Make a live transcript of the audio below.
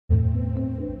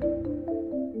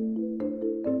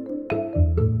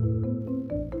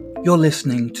You're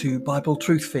listening to Bible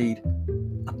Truth Feed,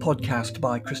 a podcast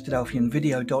by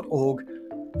Christadelphianvideo.org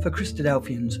for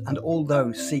Christadelphians and all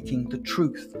those seeking the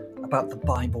truth about the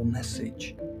Bible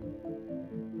message.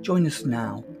 Join us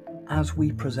now as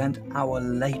we present our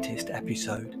latest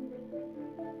episode.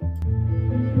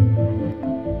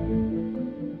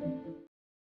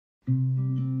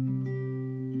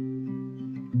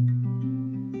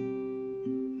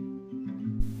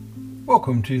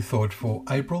 Welcome to Thought for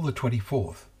April the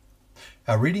 24th.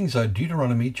 Our readings are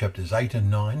Deuteronomy chapters 8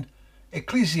 and 9,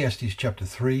 Ecclesiastes chapter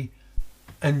 3,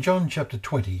 and John chapter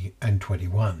 20 and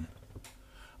 21.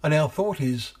 And our thought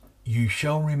is, you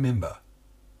shall remember.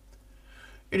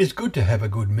 It is good to have a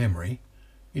good memory.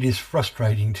 It is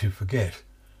frustrating to forget.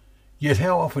 Yet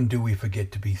how often do we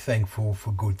forget to be thankful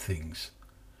for good things?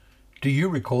 Do you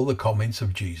recall the comments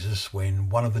of Jesus when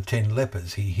one of the 10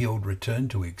 lepers he healed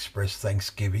returned to express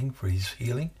thanksgiving for his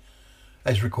healing,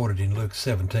 as recorded in Luke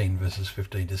 17 verses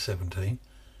 15 to 17?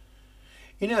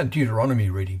 In our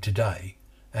Deuteronomy reading today,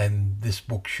 and this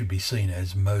book should be seen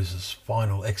as Moses'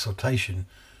 final exhortation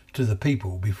to the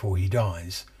people before he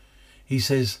dies, he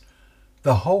says,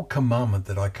 "The whole commandment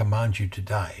that I command you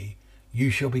today,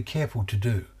 you shall be careful to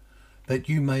do, that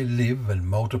you may live and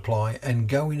multiply and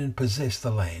go in and possess the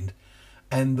land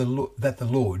and that the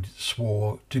Lord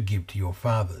swore to give to your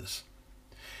fathers.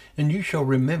 And you shall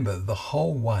remember the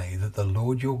whole way that the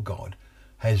Lord your God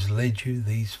has led you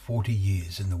these 40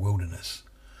 years in the wilderness,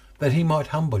 that he might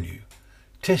humble you,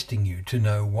 testing you to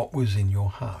know what was in your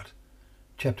heart."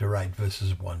 Chapter 8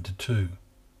 verses 1 to 2.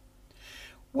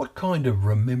 What kind of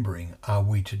remembering are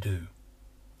we to do?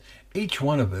 Each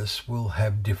one of us will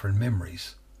have different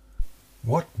memories.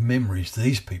 What memories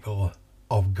these people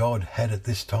of God had at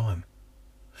this time?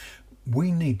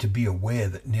 We need to be aware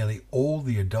that nearly all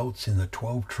the adults in the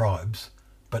 12 tribes,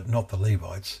 but not the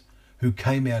Levites, who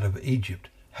came out of Egypt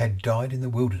had died in the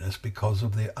wilderness because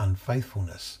of their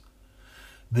unfaithfulness.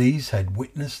 These had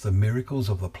witnessed the miracles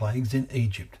of the plagues in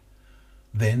Egypt,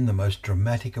 then the most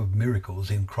dramatic of miracles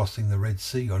in crossing the Red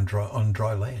Sea on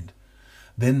dry land,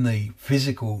 then the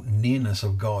physical nearness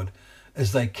of God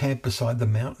as they camped beside the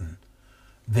mountain.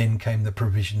 Then came the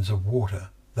provisions of water,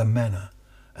 the manna,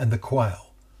 and the quail.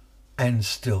 And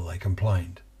still they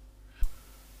complained.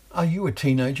 Are you a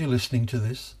teenager listening to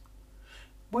this?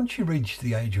 Once you reach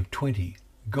the age of 20,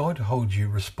 God holds you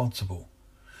responsible,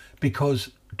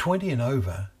 because 20 and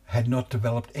over had not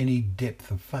developed any depth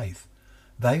of faith.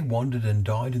 They wandered and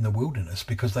died in the wilderness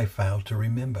because they failed to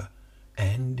remember,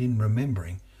 and in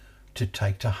remembering, to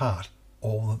take to heart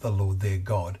all that the Lord their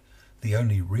God, the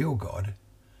only real God,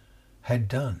 had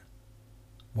done.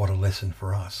 What a lesson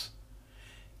for us.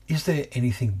 Is there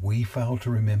anything we fail to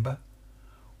remember?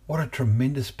 What a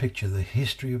tremendous picture the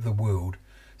history of the world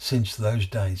since those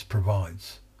days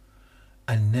provides.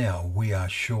 And now we are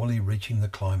surely reaching the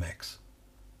climax.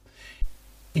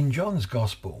 In John's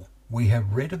Gospel, we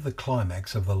have read of the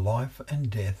climax of the life and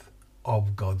death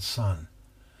of God's Son,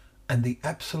 and the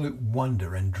absolute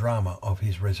wonder and drama of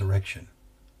his resurrection.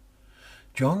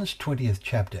 John's 20th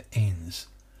chapter ends,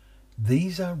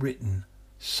 "These are written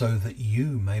so that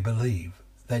you may believe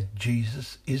that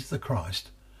Jesus is the Christ,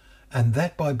 and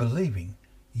that by believing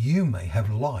you may have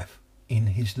life in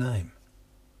his name."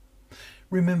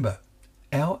 Remember,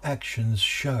 our actions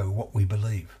show what we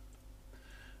believe.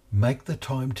 Make the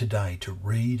time today to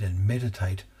read and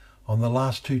meditate on the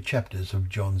last 2 chapters of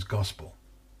John's Gospel.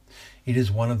 It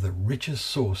is one of the richest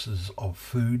sources of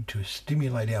food to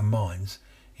stimulate our minds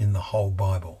in the whole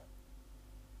Bible.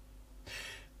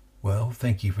 Well,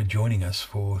 thank you for joining us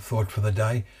for Thought for the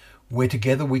Day, where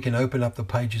together we can open up the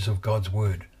pages of God's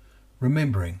Word,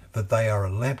 remembering that they are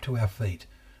a lamp to our feet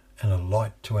and a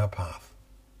light to our path.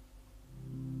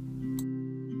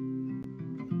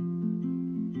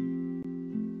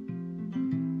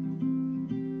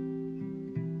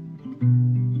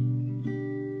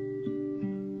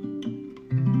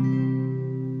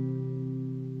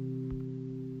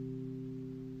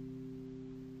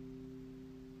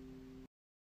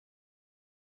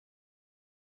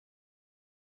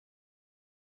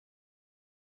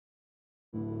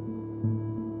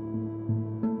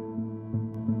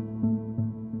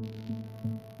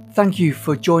 Thank you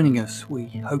for joining us. We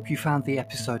hope you found the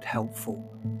episode helpful.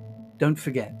 Don't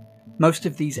forget, most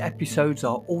of these episodes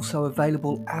are also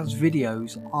available as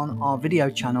videos on our video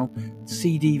channel,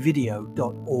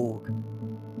 cdvideo.org.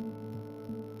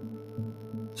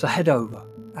 So head over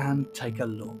and take a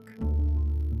look.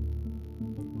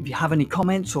 If you have any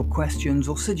comments or questions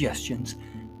or suggestions,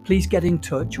 please get in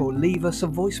touch or leave us a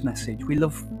voice message. We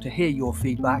love to hear your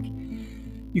feedback.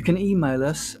 You can email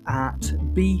us at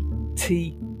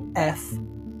btf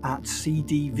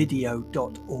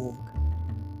info@cdvideo.org.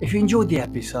 If you enjoyed the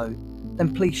episode,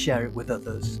 then please share it with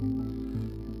others.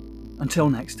 Until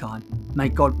next time, may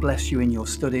God bless you in your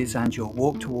studies and your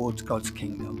walk towards God's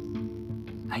kingdom.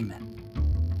 Amen.